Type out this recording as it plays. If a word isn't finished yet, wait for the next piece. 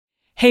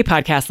Hey,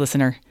 podcast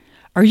listener.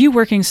 Are you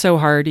working so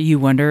hard you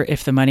wonder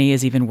if the money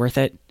is even worth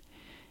it?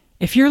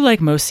 If you're like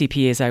most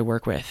CPAs I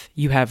work with,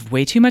 you have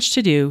way too much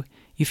to do,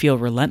 you feel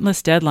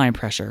relentless deadline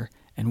pressure,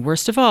 and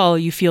worst of all,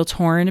 you feel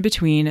torn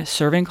between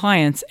serving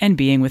clients and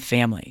being with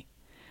family.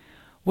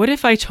 What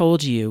if I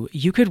told you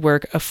you could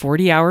work a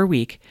 40-hour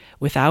week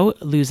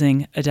without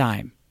losing a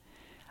dime?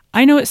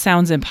 I know it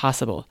sounds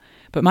impossible,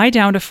 but my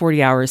Down to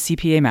 40 Hours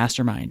CPA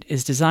Mastermind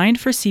is designed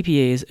for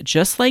CPAs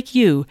just like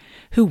you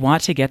who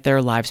want to get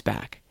their lives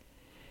back.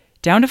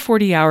 Down to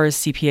 40 Hours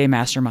CPA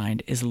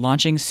Mastermind is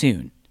launching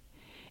soon.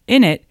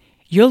 In it,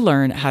 you'll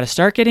learn how to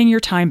start getting your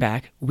time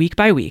back week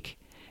by week,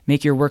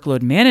 make your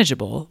workload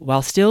manageable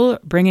while still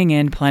bringing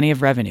in plenty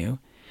of revenue,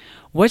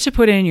 what to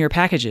put in your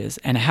packages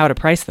and how to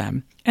price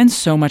them, and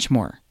so much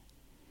more.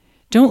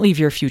 Don't leave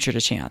your future to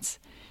chance.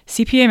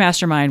 CPA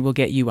Mastermind will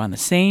get you on the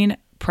sane,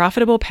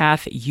 profitable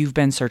path you've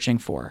been searching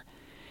for.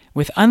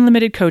 With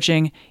unlimited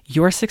coaching,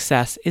 your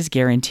success is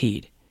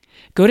guaranteed.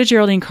 Go to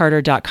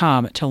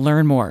GeraldineCarter.com to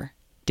learn more.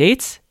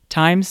 Dates,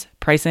 times,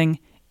 pricing,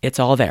 it's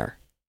all there.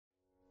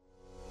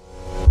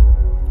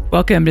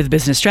 Welcome to the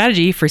Business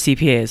Strategy for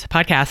CPAs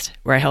podcast,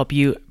 where I help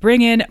you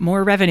bring in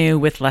more revenue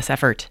with less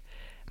effort.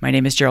 My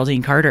name is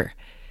Geraldine Carter.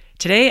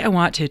 Today, I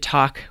want to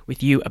talk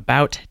with you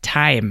about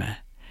time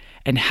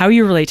and how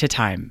you relate to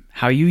time,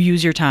 how you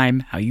use your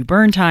time, how you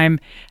burn time,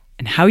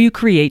 and how you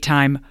create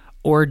time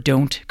or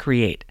don't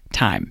create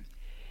time.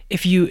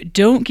 If you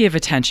don't give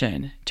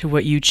attention to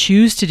what you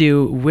choose to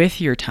do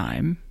with your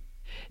time,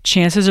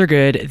 chances are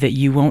good that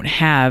you won't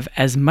have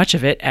as much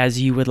of it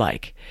as you would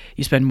like.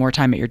 You spend more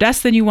time at your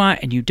desk than you want,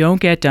 and you don't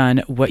get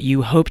done what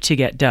you hope to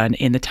get done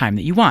in the time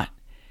that you want.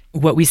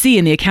 What we see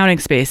in the accounting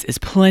space is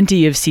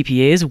plenty of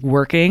CPAs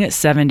working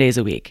 7 days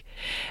a week,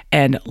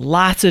 and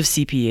lots of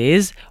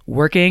CPAs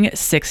working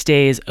 6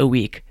 days a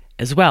week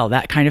as well.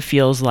 That kind of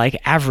feels like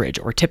average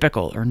or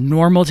typical or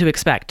normal to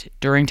expect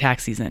during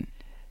tax season.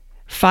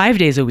 5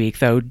 days a week,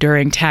 though,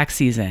 during tax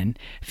season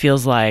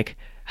feels like,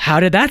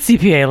 how did that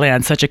CPA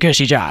land such a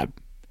cushy job?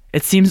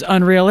 It seems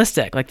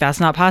unrealistic, like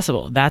that's not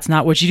possible. That's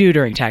not what you do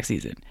during tax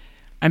season.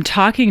 I'm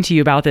talking to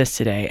you about this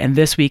today, and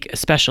this week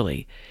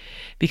especially,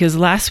 because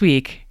last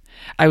week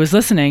I was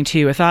listening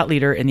to a thought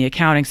leader in the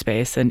accounting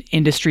space, an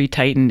industry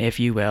titan, if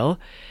you will,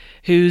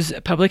 whose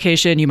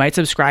publication you might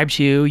subscribe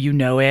to, you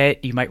know it,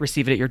 you might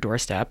receive it at your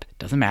doorstep,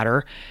 doesn't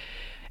matter.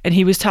 And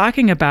he was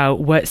talking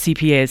about what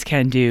CPAs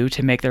can do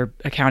to make their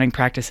accounting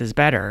practices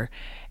better.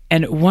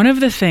 And one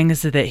of the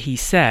things that he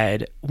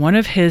said, one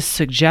of his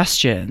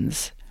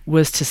suggestions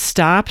was to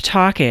stop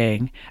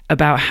talking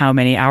about how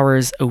many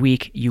hours a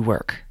week you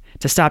work,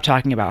 to stop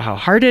talking about how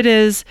hard it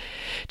is,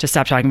 to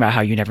stop talking about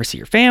how you never see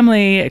your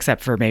family,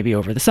 except for maybe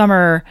over the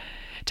summer,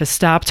 to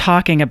stop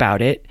talking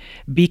about it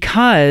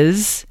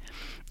because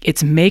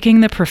it's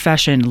making the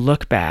profession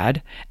look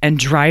bad and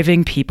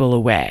driving people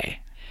away.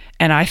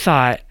 And I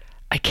thought,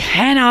 I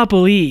cannot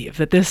believe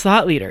that this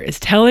thought leader is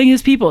telling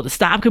his people to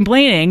stop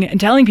complaining and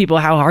telling people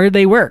how hard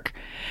they work.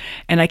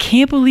 And I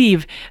can't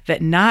believe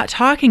that not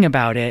talking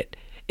about it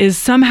is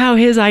somehow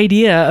his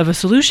idea of a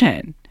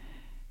solution.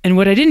 And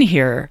what I didn't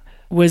hear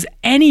was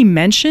any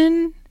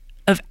mention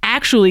of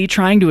actually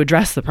trying to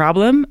address the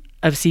problem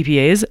of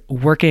CPAs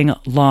working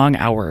long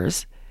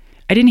hours.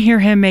 I didn't hear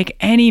him make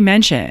any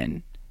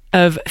mention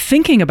of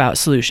thinking about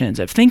solutions,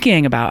 of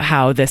thinking about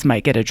how this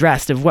might get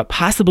addressed, of what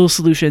possible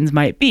solutions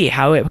might be,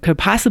 how it could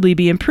possibly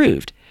be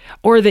improved,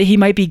 or that he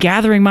might be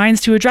gathering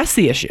minds to address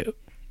the issue.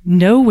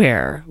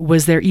 Nowhere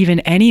was there even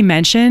any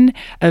mention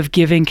of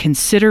giving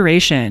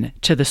consideration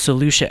to the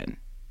solution.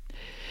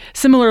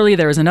 Similarly,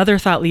 there was another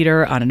thought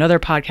leader on another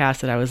podcast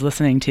that I was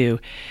listening to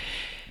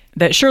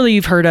that surely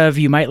you've heard of,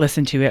 you might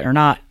listen to it or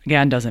not,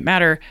 again, doesn't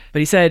matter, but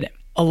he said,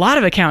 a lot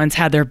of accountants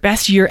had their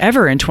best year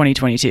ever in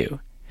 2022.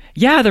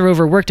 Yeah, they're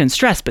overworked and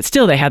stressed, but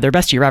still they had their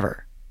best year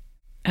ever.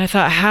 And I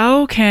thought,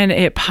 how can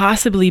it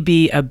possibly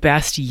be a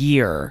best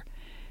year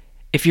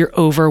if you're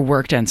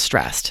overworked and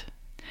stressed?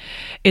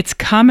 It's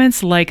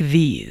comments like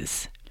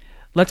these.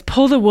 Let's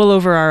pull the wool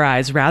over our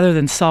eyes rather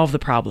than solve the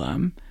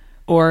problem.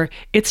 Or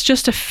it's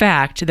just a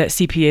fact that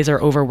CPAs are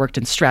overworked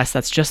and stressed.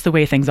 That's just the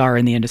way things are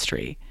in the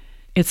industry.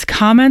 It's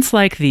comments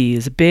like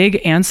these,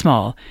 big and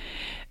small,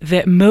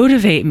 that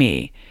motivate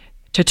me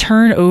to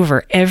turn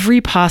over every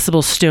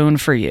possible stone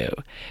for you,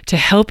 to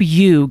help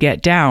you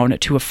get down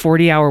to a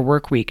 40-hour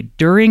work week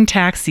during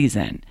tax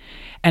season,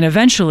 and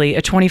eventually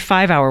a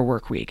 25-hour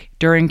work week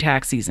during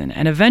tax season,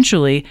 and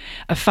eventually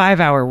a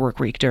 5-hour work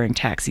week during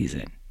tax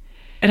season.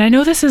 And I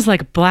know this is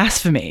like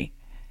blasphemy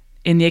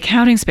in the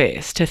accounting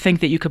space to think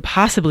that you could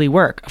possibly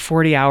work a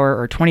 40-hour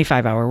or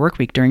 25-hour work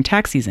week during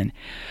tax season,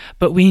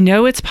 but we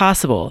know it's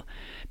possible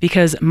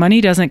because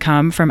money doesn't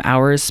come from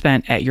hours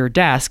spent at your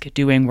desk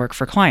doing work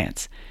for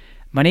clients.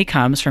 Money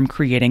comes from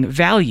creating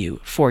value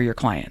for your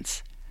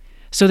clients.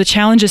 So the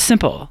challenge is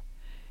simple.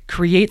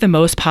 Create the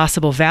most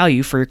possible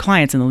value for your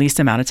clients in the least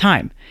amount of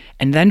time,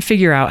 and then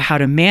figure out how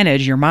to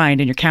manage your mind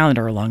and your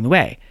calendar along the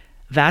way.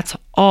 That's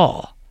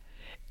all.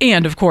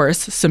 And of course,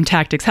 some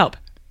tactics help.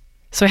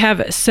 So I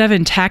have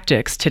 7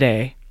 tactics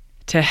today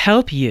to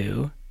help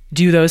you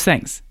do those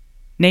things,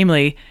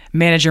 namely,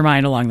 manage your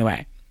mind along the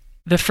way.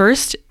 The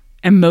first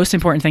and most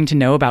important thing to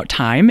know about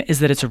time is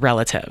that it's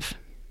relative.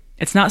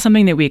 It's not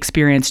something that we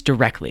experience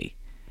directly.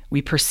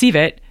 We perceive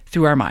it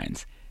through our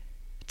minds.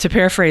 To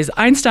paraphrase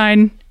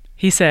Einstein,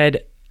 he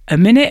said, "A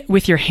minute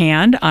with your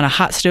hand on a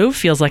hot stove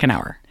feels like an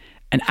hour.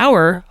 An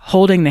hour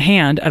holding the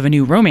hand of a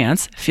new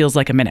romance feels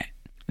like a minute."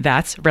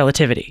 That's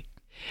relativity.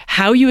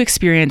 How you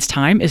experience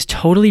time is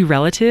totally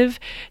relative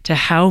to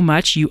how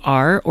much you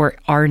are or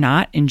are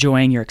not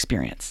enjoying your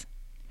experience.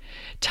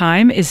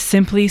 Time is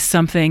simply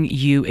something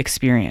you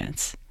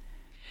experience.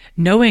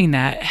 Knowing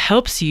that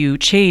helps you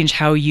change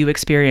how you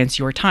experience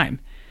your time,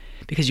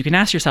 because you can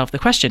ask yourself the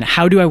question,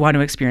 how do I want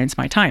to experience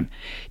my time?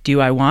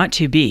 Do I want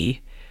to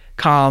be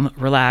calm,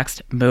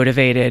 relaxed,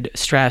 motivated,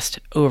 stressed,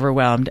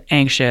 overwhelmed,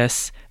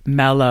 anxious,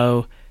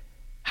 mellow?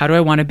 How do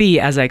I want to be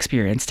as I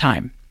experience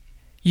time?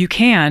 You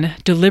can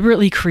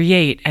deliberately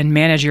create and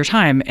manage your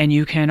time, and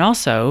you can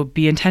also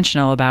be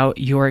intentional about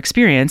your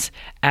experience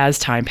as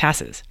time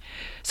passes.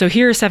 So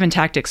here are 7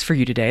 tactics for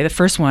you today. The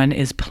first one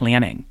is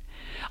planning.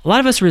 A lot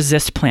of us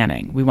resist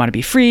planning. We want to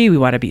be free. We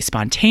want to be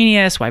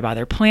spontaneous. Why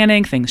bother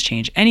planning? Things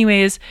change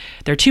anyways.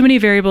 There are too many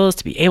variables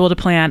to be able to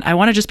plan. I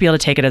want to just be able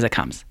to take it as it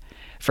comes.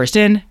 First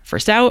in,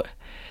 first out.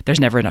 There's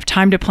never enough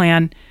time to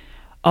plan.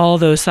 All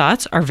those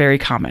thoughts are very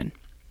common.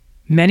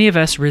 Many of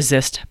us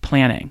resist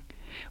planning.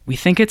 We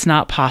think it's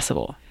not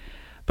possible.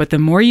 But the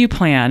more you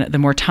plan, the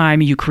more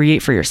time you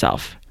create for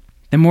yourself.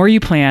 The more you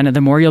plan, the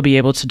more you'll be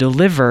able to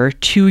deliver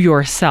to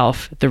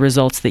yourself the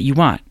results that you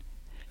want.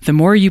 The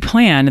more you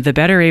plan, the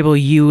better able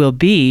you will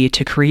be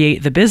to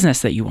create the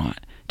business that you want,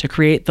 to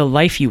create the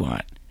life you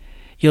want.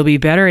 You'll be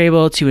better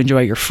able to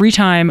enjoy your free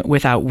time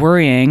without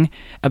worrying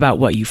about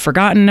what you've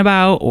forgotten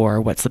about or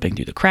what's slipping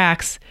through the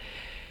cracks.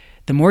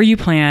 The more you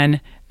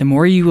plan, the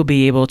more you will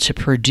be able to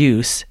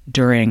produce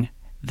during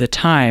the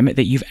time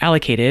that you've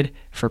allocated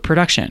for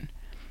production.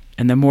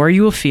 And the more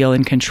you will feel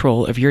in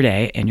control of your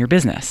day and your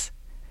business.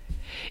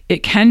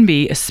 It can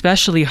be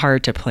especially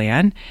hard to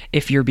plan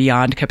if you're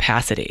beyond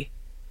capacity.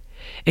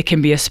 It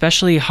can be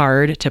especially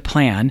hard to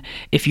plan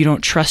if you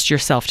don't trust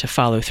yourself to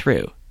follow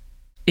through.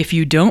 If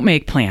you don't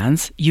make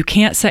plans, you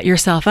can't set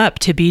yourself up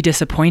to be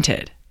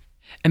disappointed.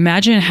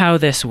 Imagine how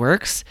this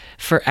works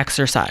for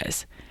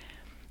exercise.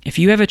 If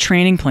you have a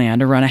training plan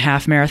to run a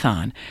half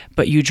marathon,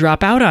 but you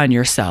drop out on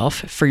yourself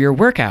for your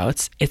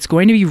workouts, it's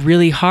going to be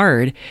really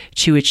hard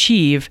to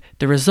achieve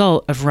the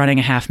result of running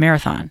a half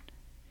marathon.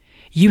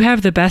 You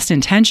have the best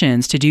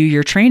intentions to do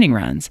your training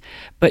runs,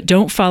 but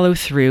don't follow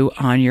through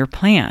on your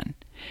plan.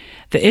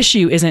 The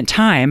issue isn't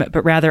time,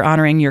 but rather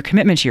honoring your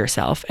commitment to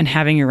yourself and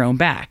having your own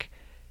back.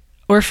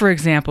 Or for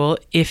example,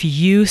 if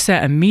you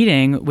set a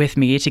meeting with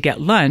me to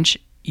get lunch,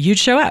 you'd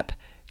show up.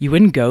 You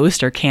wouldn't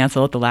ghost or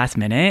cancel at the last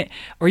minute,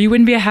 or you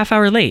wouldn't be a half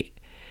hour late.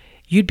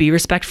 You'd be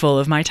respectful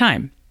of my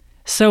time.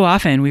 So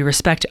often we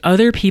respect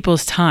other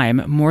people's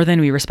time more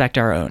than we respect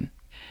our own.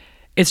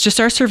 It's just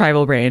our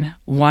survival brain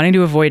wanting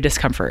to avoid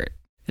discomfort.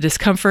 The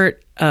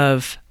discomfort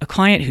of a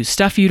client whose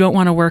stuff you don't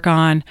want to work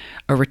on,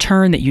 a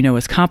return that you know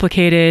is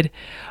complicated,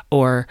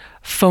 or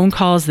phone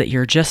calls that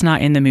you're just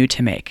not in the mood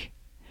to make.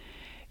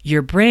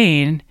 Your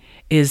brain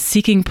is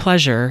seeking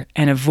pleasure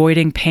and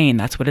avoiding pain.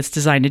 That's what it's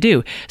designed to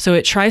do. So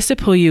it tries to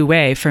pull you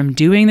away from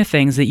doing the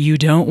things that you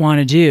don't want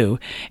to do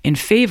in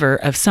favor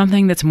of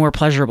something that's more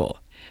pleasurable.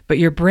 But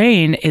your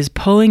brain is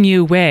pulling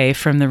you away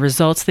from the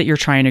results that you're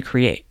trying to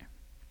create.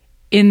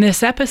 In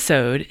this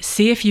episode,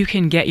 see if you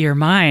can get your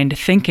mind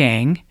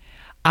thinking,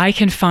 I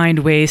can find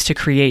ways to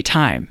create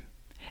time,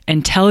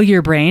 and tell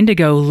your brain to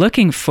go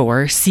looking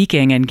for,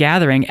 seeking, and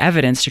gathering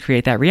evidence to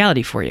create that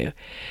reality for you.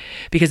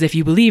 Because if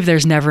you believe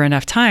there's never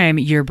enough time,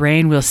 your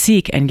brain will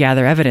seek and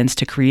gather evidence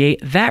to create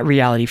that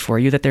reality for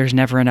you that there's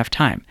never enough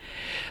time.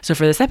 So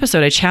for this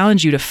episode, I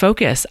challenge you to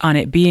focus on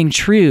it being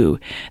true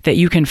that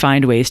you can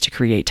find ways to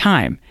create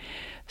time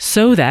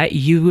so that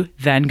you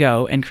then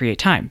go and create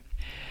time.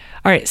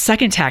 All right,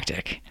 second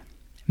tactic,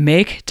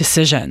 make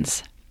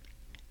decisions.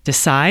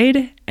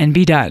 Decide and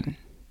be done.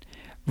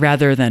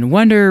 Rather than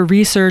wonder,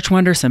 research,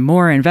 wonder some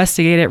more,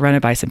 investigate it, run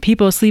it by some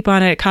people, sleep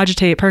on it,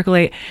 cogitate,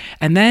 percolate,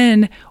 and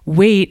then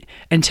wait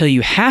until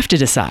you have to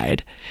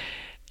decide.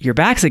 Your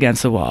back's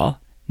against the wall.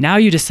 Now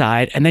you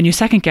decide, and then you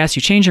second guess,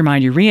 you change your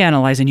mind, you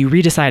reanalyze, and you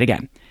redecide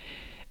again.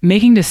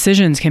 Making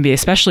decisions can be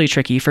especially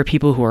tricky for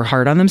people who are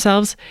hard on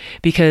themselves,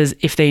 because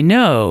if they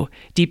know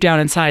deep down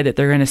inside that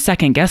they're going to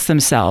second guess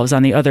themselves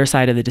on the other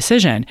side of the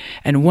decision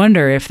and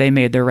wonder if they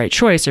made the right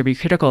choice or be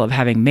critical of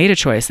having made a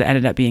choice that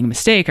ended up being a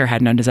mistake or had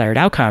an undesired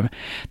outcome,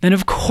 then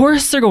of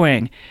course they're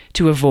going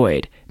to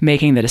avoid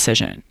making the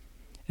decision.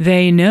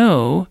 They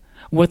know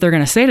what they're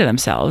going to say to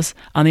themselves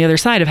on the other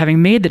side of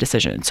having made the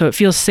decision. So it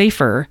feels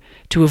safer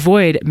to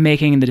avoid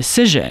making the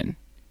decision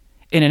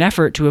in an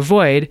effort to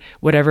avoid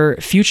whatever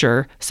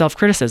future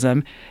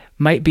self-criticism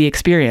might be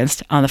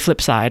experienced on the flip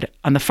side,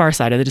 on the far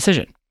side of the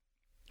decision.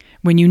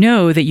 When you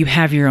know that you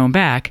have your own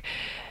back,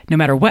 no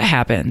matter what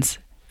happens,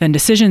 then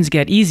decisions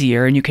get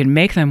easier and you can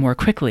make them more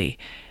quickly,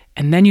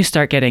 and then you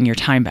start getting your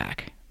time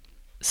back.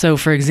 So,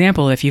 for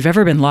example, if you've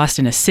ever been lost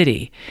in a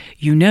city,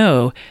 you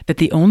know that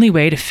the only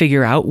way to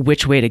figure out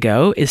which way to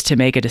go is to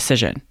make a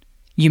decision.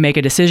 You make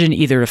a decision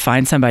either to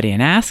find somebody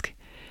and ask,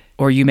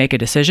 or you make a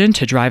decision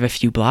to drive a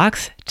few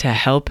blocks to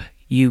help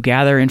you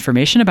gather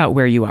information about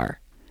where you are.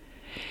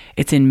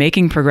 It's in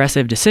making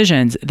progressive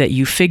decisions that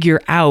you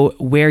figure out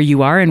where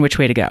you are and which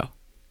way to go.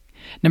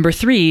 Number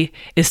 3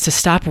 is to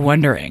stop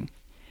wondering.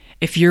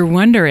 If you're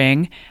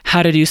wondering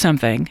how to do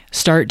something,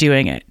 start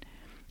doing it.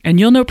 And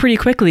you'll know pretty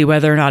quickly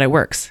whether or not it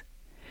works.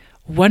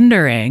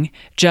 Wondering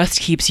just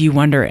keeps you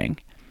wondering.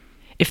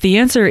 If the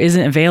answer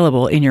isn't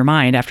available in your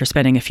mind after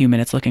spending a few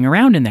minutes looking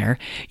around in there,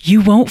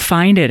 you won't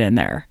find it in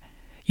there.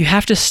 You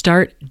have to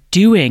start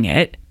doing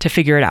it to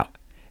figure it out.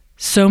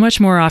 So much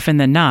more often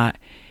than not,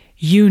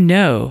 you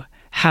know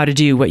how to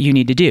do what you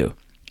need to do.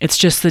 It's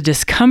just the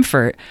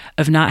discomfort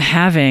of not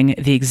having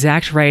the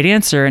exact right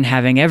answer and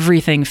having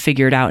everything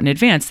figured out in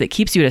advance that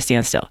keeps you at a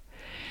standstill.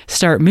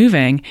 Start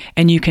moving,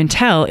 and you can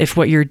tell if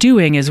what you're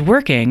doing is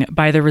working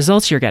by the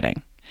results you're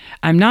getting.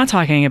 I'm not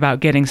talking about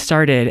getting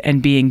started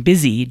and being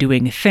busy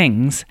doing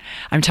things.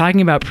 I'm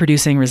talking about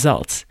producing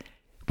results.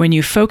 When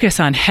you focus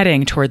on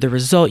heading toward the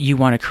result you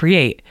want to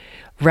create,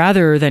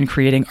 rather than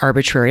creating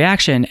arbitrary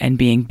action and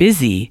being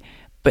busy,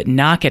 but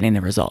not getting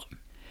the result.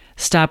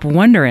 Stop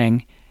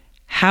wondering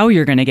how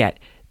you're going to get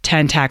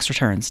 10 tax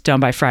returns done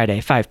by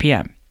Friday, 5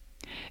 p.m.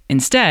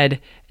 Instead,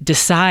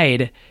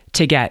 decide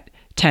to get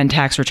 10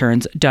 tax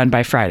returns done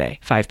by Friday,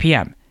 5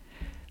 p.m.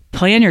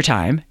 Plan your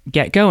time,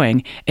 get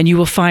going, and you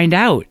will find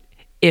out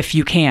if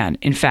you can,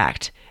 in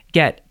fact,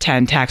 get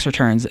 10 tax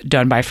returns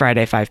done by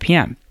Friday, 5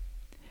 p.m.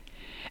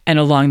 And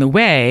along the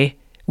way,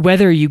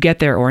 whether you get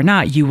there or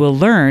not, you will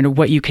learn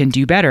what you can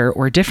do better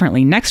or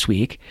differently next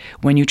week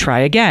when you try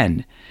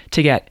again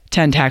to get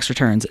 10 tax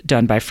returns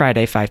done by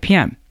Friday, 5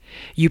 p.m.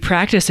 You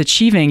practice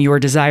achieving your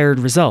desired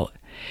result.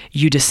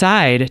 You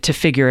decide to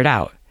figure it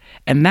out.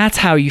 And that's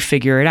how you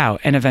figure it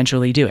out and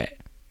eventually do it.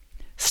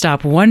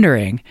 Stop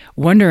wondering.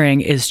 Wondering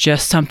is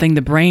just something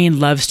the brain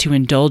loves to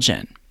indulge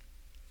in.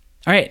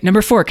 All right,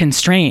 number 4,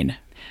 constrain.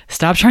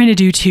 Stop trying to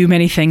do too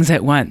many things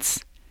at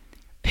once.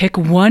 Pick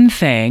one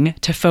thing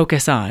to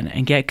focus on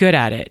and get good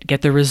at it.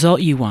 Get the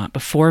result you want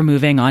before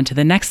moving on to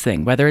the next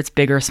thing, whether it's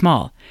big or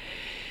small.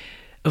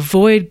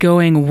 Avoid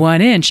going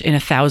 1 inch in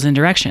 1,000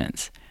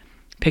 directions.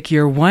 Pick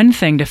your one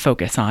thing to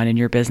focus on in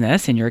your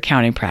business, in your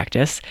accounting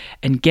practice,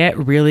 and get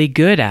really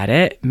good at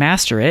it,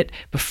 master it,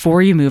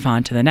 before you move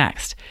on to the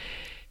next.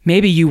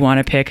 Maybe you want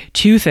to pick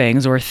 2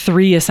 things or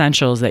 3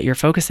 essentials that you're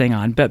focusing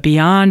on, but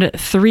beyond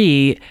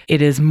 3,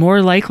 it is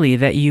more likely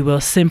that you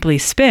will simply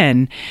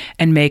spin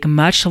and make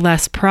much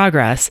less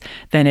progress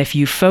than if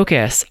you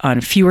focus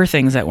on fewer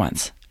things at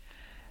once.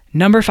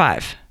 Number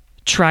 5,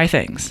 try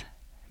things.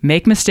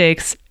 Make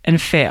mistakes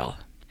and fail.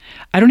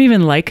 I don't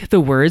even like the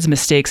words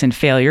mistakes and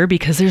failure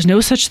because there's no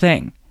such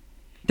thing.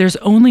 There's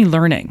only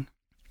learning.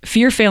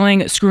 Fear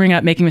failing, screwing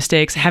up, making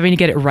mistakes, having to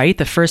get it right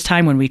the first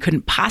time when we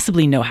couldn't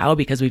possibly know how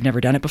because we've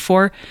never done it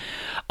before.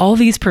 All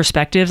these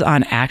perspectives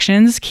on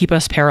actions keep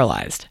us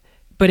paralyzed.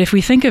 But if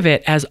we think of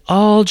it as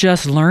all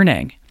just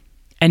learning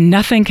and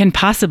nothing can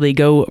possibly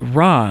go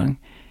wrong,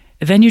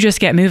 then you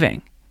just get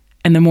moving.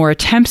 And the more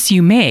attempts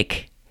you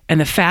make and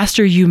the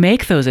faster you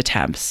make those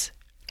attempts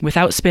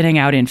without spinning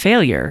out in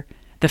failure,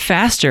 the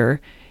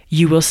faster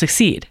you will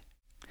succeed.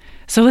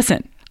 So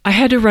listen, I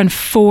had to run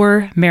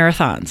 4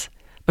 marathons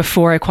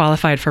before I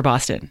qualified for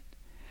Boston.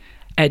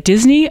 At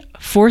Disney,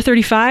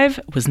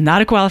 4:35 was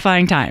not a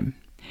qualifying time.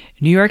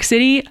 New York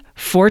City,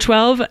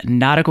 4:12,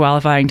 not a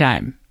qualifying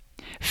time.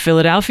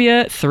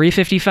 Philadelphia,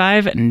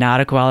 3:55,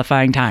 not a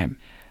qualifying time.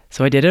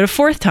 So I did it a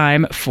 4th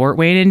time, Fort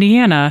Wayne,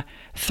 Indiana,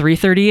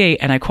 3:38,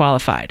 and I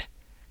qualified.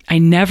 I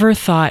never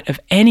thought of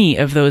any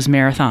of those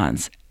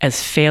marathons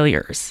as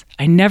failures.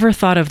 I never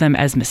thought of them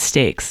as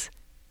mistakes.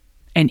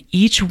 And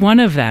each one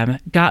of them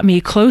got me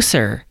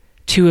closer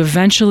to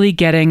eventually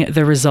getting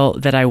the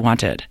result that I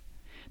wanted.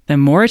 The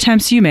more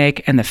attempts you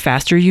make and the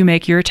faster you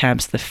make your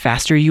attempts, the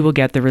faster you will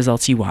get the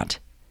results you want.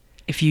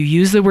 If you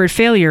use the word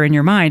failure in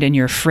your mind and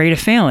you're afraid of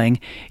failing,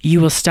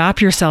 you will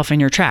stop yourself in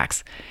your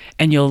tracks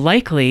and you'll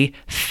likely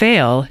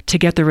fail to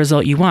get the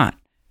result you want.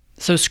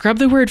 So scrub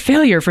the word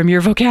failure from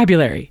your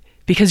vocabulary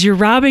because you're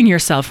robbing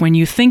yourself when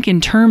you think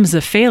in terms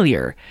of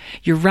failure.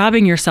 You're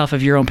robbing yourself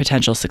of your own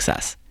potential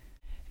success.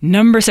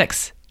 Number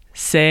 6,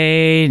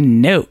 say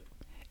no.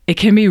 It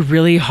can be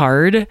really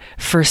hard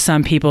for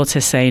some people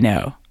to say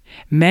no.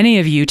 Many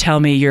of you tell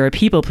me you're a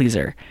people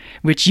pleaser,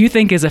 which you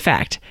think is a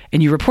fact,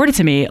 and you report it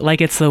to me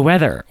like it's the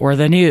weather or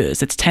the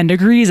news. It's 10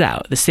 degrees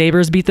out. The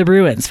Sabres beat the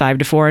Bruins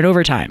 5-4 in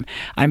overtime.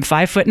 I'm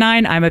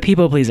 5'9". I'm a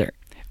people pleaser.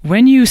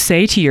 When you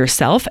say to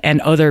yourself and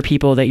other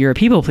people that you're a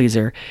people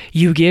pleaser,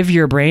 you give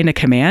your brain a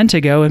command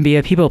to go and be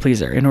a people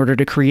pleaser in order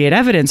to create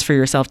evidence for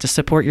yourself to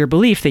support your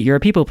belief that you're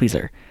a people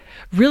pleaser.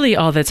 Really,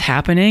 all that's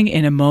happening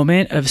in a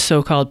moment of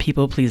so-called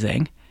people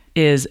pleasing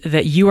is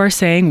that you are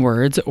saying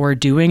words or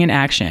doing an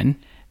action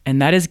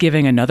And that is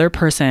giving another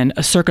person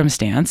a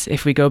circumstance.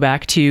 If we go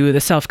back to the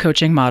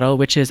self-coaching model,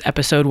 which is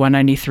episode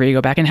 193,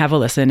 go back and have a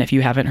listen if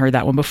you haven't heard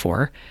that one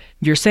before.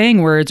 You're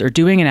saying words or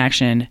doing an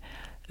action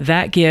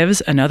that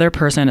gives another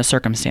person a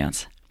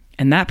circumstance.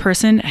 And that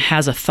person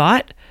has a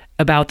thought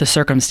about the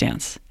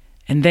circumstance.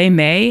 And they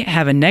may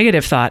have a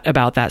negative thought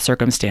about that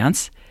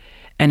circumstance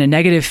and a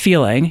negative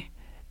feeling,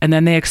 and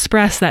then they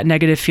express that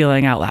negative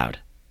feeling out loud.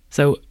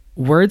 So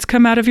words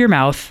come out of your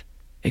mouth.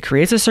 It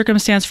creates a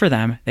circumstance for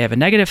them. They have a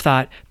negative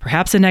thought,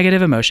 perhaps a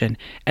negative emotion,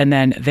 and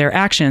then their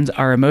actions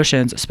are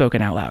emotions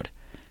spoken out loud.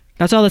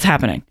 That's all that's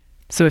happening.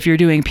 So if you're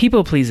doing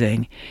people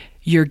pleasing,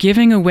 you're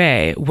giving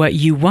away what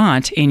you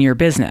want in your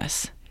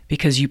business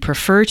because you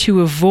prefer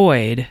to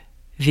avoid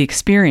the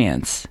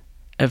experience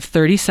of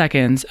 30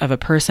 seconds of a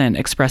person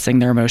expressing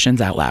their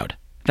emotions out loud.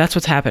 That's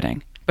what's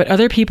happening. But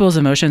other people's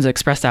emotions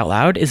expressed out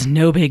loud is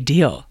no big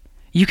deal.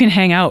 You can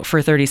hang out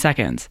for 30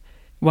 seconds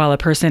while a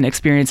person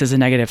experiences a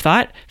negative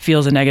thought,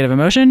 feels a negative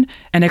emotion,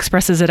 and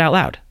expresses it out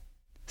loud.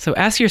 So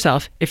ask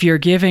yourself if you're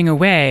giving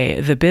away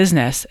the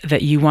business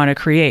that you want to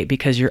create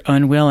because you're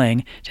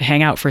unwilling to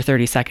hang out for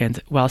 30 seconds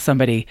while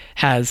somebody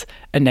has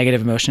a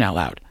negative emotion out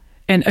loud.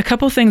 And a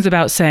couple things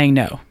about saying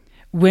no.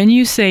 When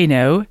you say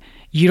no,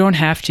 you don't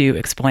have to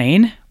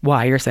explain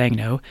why you're saying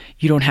no.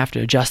 You don't have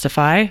to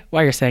justify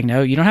why you're saying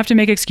no. You don't have to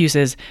make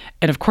excuses.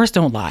 And of course,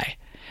 don't lie.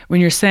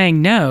 When you're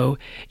saying no,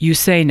 you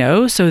say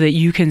no so that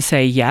you can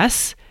say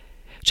yes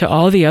to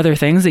all the other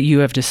things that you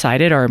have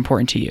decided are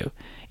important to you.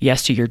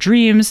 Yes to your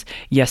dreams,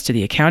 yes to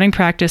the accounting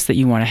practice that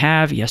you want to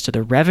have, yes to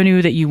the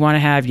revenue that you want to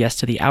have, yes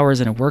to the hours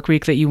in a work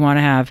week that you want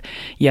to have,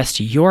 yes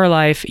to your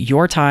life,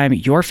 your time,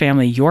 your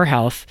family, your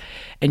health,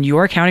 and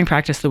your accounting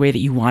practice the way that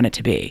you want it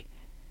to be.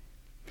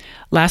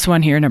 Last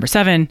one here, number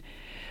 7,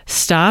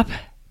 stop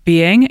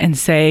being and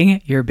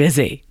saying you're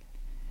busy.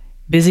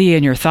 Busy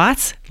in your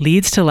thoughts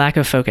leads to lack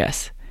of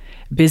focus.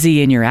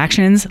 Busy in your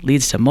actions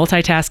leads to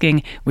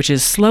multitasking, which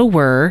is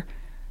slower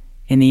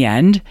in the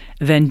end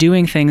than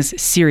doing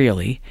things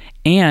serially,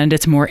 and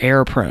it's more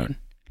error prone.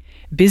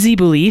 Busy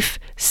belief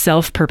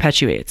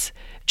self-perpetuates.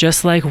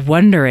 Just like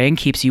wondering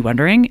keeps you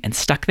wondering and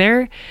stuck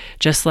there,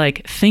 just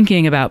like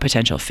thinking about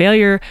potential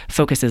failure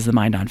focuses the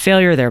mind on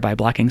failure, thereby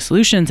blocking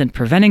solutions and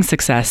preventing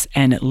success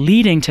and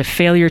leading to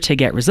failure to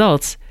get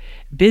results,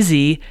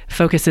 busy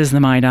focuses the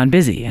mind on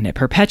busy and it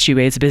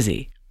perpetuates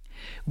busy.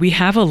 We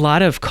have a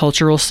lot of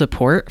cultural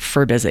support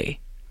for busy.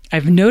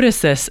 I've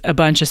noticed this a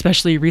bunch,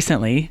 especially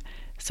recently.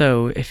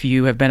 So if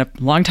you have been a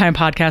longtime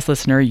podcast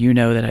listener, you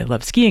know that I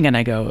love skiing and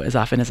I go as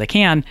often as I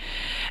can.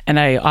 And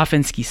I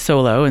often ski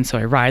solo, and so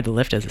I ride the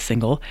lift as a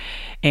single.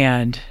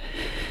 And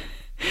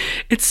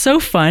it's so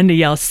fun to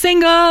yell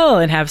single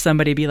and have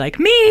somebody be like,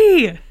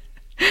 me!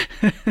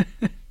 I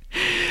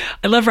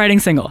love riding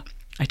single.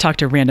 I talk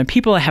to random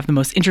people. I have the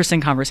most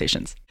interesting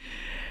conversations.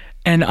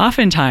 And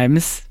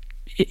oftentimes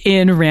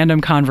in random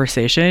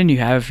conversation, you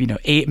have,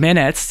 8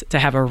 minutes to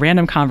have a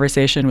random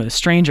conversation with a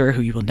stranger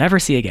who you will never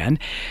see again.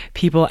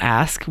 People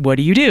ask, what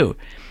do you do?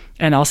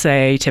 And I'll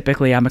say,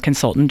 typically, I'm a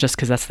consultant just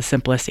because that's the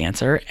simplest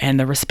answer. And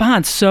the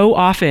response so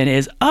often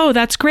is, oh,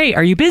 that's great.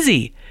 Are you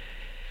busy?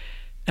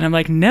 And I'm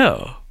like,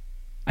 no,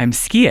 I'm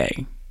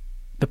skiing.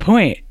 The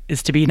point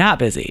is to be not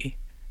busy.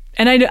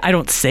 And I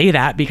don't say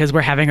that because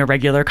we're having a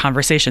regular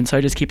conversation, so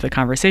I just keep the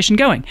conversation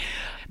going.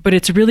 But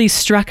it's really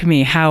struck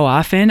me how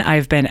often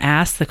I've been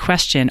asked the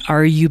question,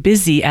 are you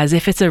busy, as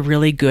if it's a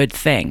really good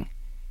thing.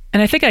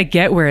 And I think I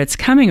get where it's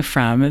coming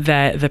from,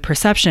 that the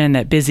perception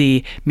that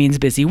busy means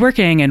busy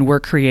working and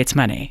work creates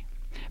money.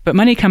 But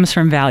money comes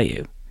from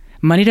value.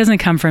 Money doesn't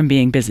come from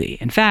being busy.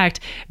 In fact,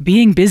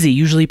 being busy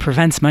usually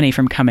prevents money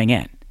from coming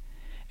in.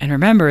 And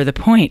remember, the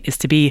point is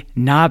to be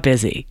not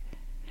busy.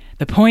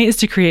 The point is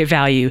to create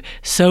value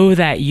so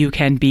that you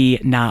can be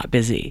not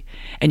busy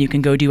and you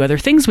can go do other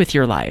things with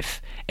your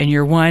life and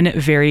your one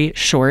very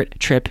short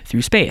trip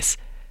through space.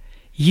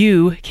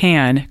 You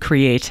can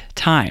create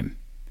time,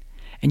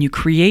 and you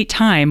create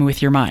time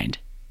with your mind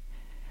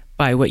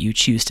by what you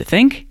choose to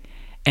think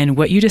and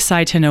what you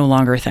decide to no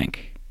longer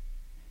think.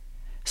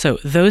 So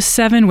those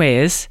 7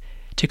 ways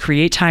to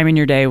create time in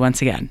your day,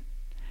 once again.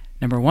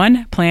 Number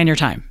 1, plan your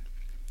time.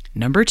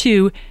 Number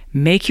 2,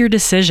 make your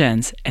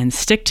decisions and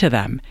stick to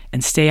them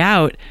and stay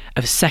out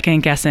of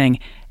second guessing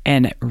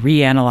and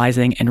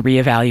reanalyzing and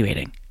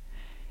reevaluating.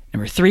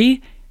 Number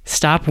 3,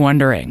 stop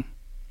wondering.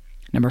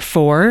 Number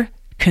 4,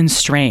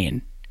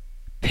 constrain.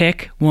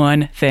 Pick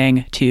one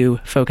thing to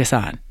focus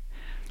on.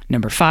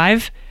 Number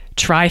 5,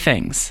 try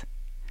things.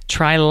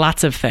 Try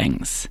lots of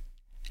things.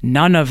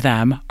 None of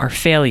them are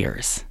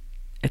failures.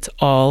 It's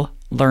all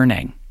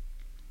learning.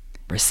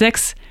 Number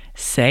 6,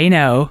 say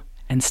no.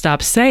 And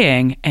stop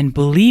saying and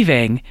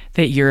believing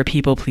that you're a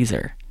people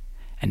pleaser.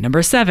 And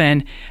number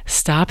 7,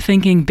 stop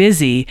thinking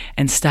busy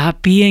and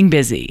stop being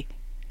busy.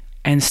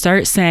 And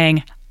start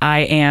saying, I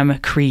am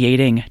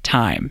creating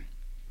time.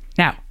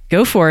 Now,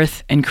 go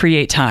forth and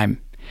create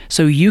time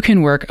so you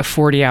can work a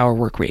 40-hour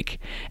work week.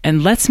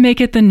 And let's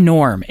make it the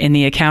norm in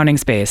the accounting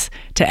space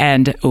to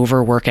end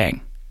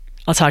overworking.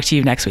 I'll talk to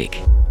you next week.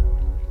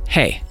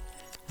 Hey,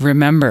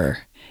 remember,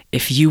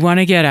 If you want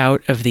to get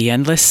out of the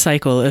endless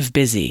cycle of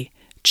busy,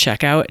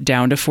 check out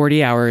Down to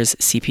 40 Hours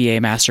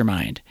CPA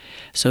Mastermind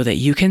so that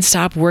you can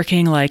stop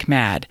working like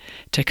mad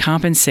to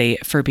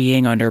compensate for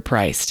being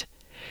underpriced.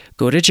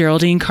 Go to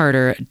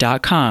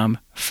GeraldineCarter.com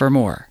for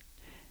more.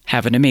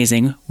 Have an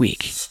amazing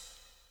week.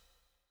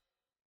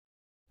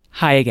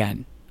 Hi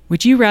again.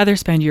 Would you rather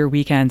spend your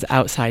weekends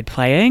outside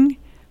playing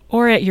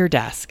or at your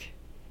desk?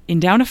 In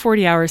Down to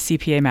 40 Hours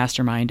CPA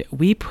Mastermind,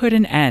 we put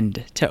an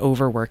end to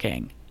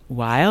overworking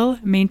while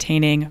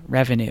maintaining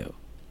revenue.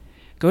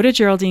 Go to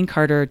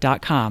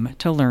GeraldineCarter.com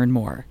to learn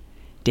more.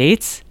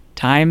 Dates,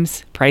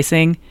 times,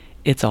 pricing,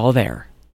 it's all there.